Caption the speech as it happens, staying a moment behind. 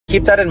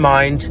Keep that in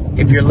mind.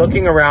 If you're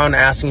looking around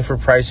asking for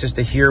prices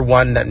to hear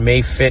one that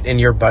may fit in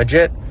your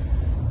budget,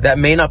 that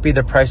may not be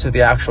the price of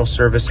the actual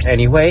service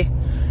anyway.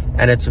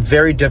 And it's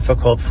very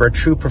difficult for a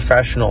true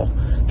professional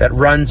that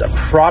runs a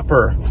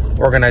proper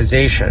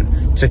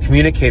organization to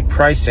communicate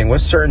pricing with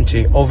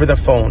certainty over the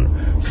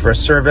phone for a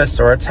service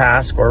or a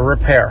task or a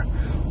repair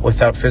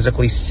without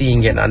physically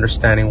seeing it and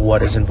understanding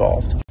what is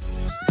involved.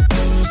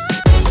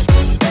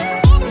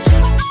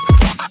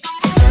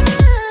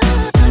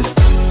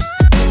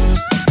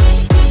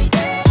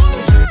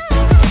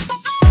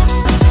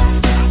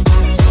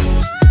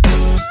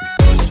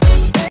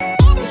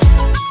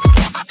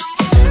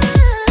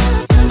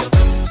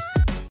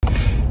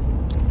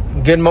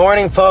 Good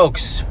morning,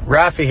 folks.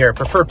 Rafi here,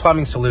 Preferred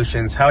Plumbing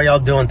Solutions. How y'all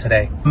doing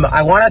today?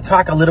 I want to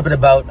talk a little bit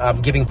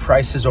about giving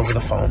prices over the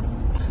phone.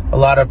 A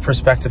lot of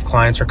prospective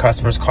clients or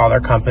customers call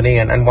our company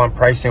and want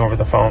pricing over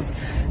the phone.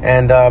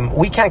 And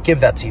we can't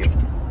give that to you.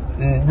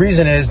 And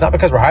reason is not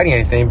because we're hiding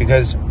anything,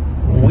 because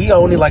we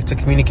only like to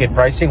communicate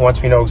pricing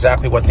once we know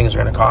exactly what things are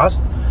going to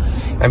cost.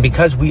 And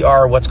because we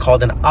are what's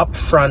called an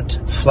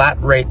upfront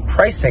flat rate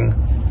pricing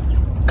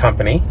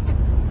company,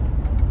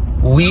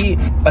 we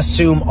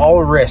assume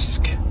all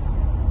risk,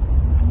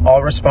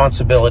 all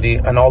responsibility,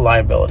 and all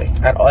liability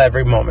at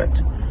every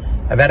moment.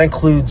 And that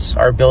includes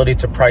our ability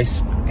to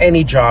price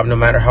any job, no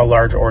matter how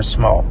large or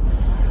small.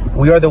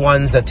 We are the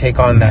ones that take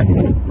on that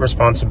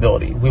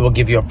responsibility. We will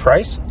give you a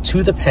price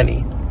to the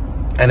penny,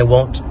 and it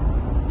won't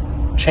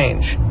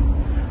change.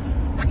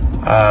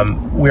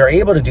 We are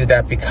able to do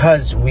that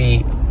because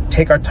we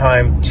take our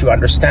time to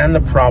understand the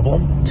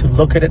problem, to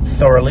look at it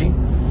thoroughly,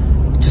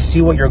 to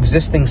see what your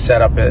existing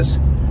setup is,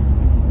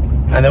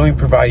 and then we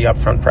provide you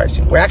upfront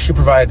pricing. We actually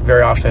provide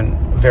very often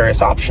various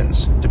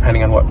options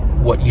depending on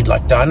what you'd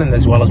like done, and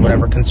as well as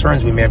whatever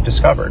concerns we may have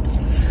discovered.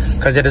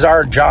 Because it is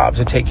our job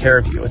to take care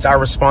of you. It's our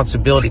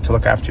responsibility to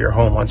look after your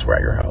home once we're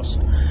at your house.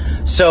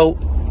 So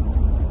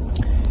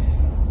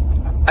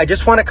I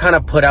just want to kind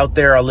of put out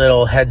there a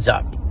little heads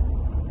up,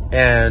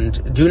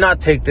 and do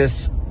not take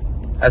this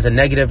as a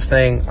negative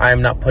thing. I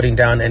am not putting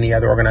down any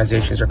other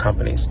organizations or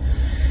companies.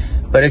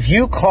 But if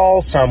you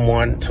call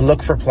someone to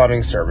look for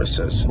plumbing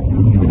services,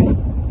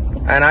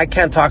 and I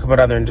can't talk about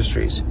other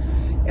industries,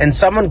 and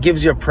someone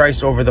gives you a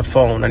price over the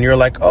phone and you're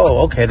like,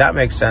 oh, okay, that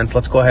makes sense,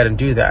 let's go ahead and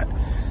do that.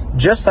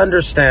 Just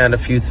understand a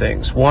few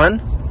things.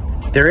 One,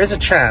 there is a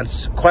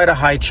chance, quite a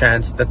high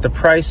chance, that the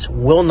price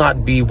will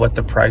not be what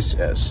the price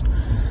is.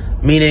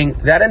 Meaning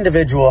that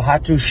individual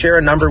had to share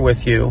a number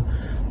with you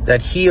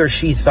that he or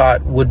she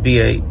thought would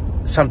be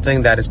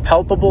something that is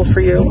palpable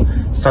for you,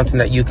 something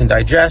that you can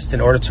digest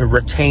in order to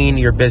retain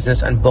your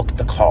business and book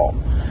the call.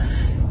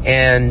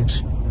 And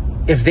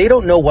if they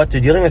don't know what they're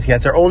dealing with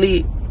yet, they're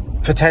only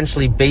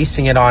potentially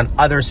basing it on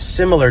other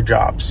similar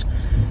jobs.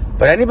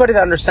 But anybody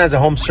that understands the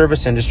home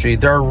service industry,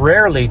 there are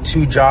rarely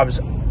two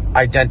jobs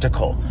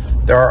identical.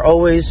 There are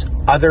always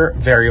other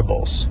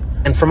variables.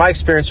 And from my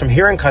experience from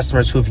hearing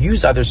customers who've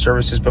used other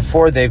services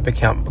before they've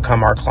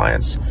become our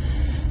clients,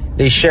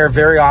 they share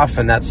very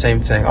often that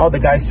same thing. Oh, the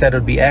guy said it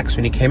would be X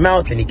when he came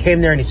out, then he came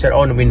there and he said,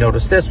 oh, and we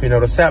noticed this, we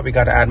noticed that, we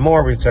got to add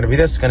more, it's going to be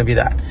this, it's going to be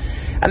that.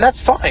 And that's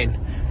fine.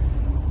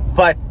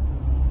 But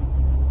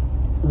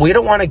we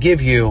don't want to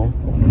give you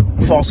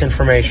false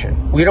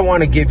information. We don't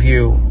want to give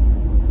you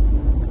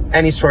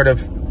any sort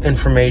of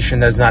information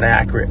that's not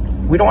accurate.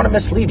 We don't want to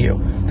mislead you,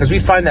 because we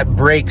find that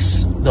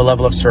breaks the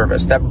level of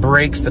service, that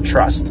breaks the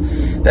trust,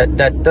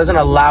 that doesn't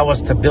allow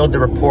us to build the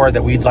rapport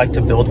that we'd like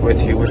to build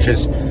with you, which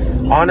is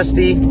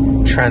honesty,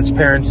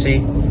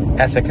 transparency,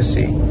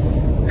 efficacy,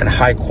 and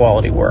high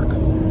quality work.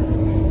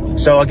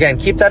 So again,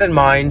 keep that in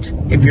mind.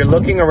 If you're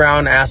looking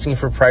around asking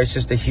for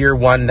prices to hear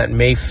one that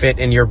may fit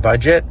in your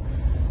budget,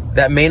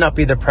 that may not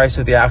be the price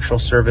of the actual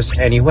service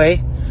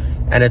anyway.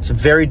 And it's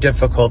very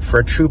difficult for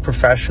a true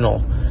professional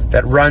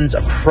that runs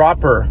a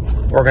proper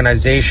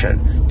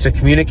organization to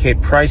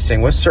communicate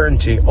pricing with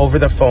certainty over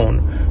the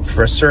phone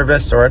for a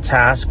service or a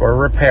task or a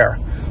repair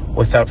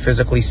without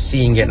physically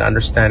seeing it and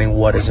understanding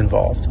what is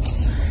involved.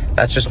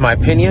 That's just my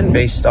opinion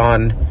based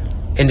on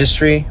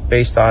industry,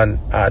 based on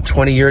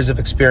 20 years of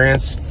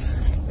experience,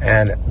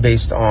 and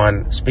based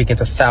on speaking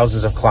to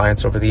thousands of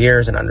clients over the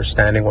years and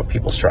understanding what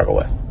people struggle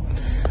with.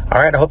 All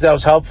right, I hope that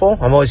was helpful.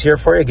 I'm always here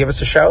for you. Give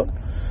us a shout.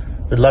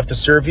 We'd love to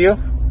serve you,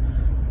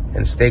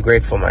 and stay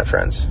grateful, my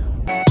friends.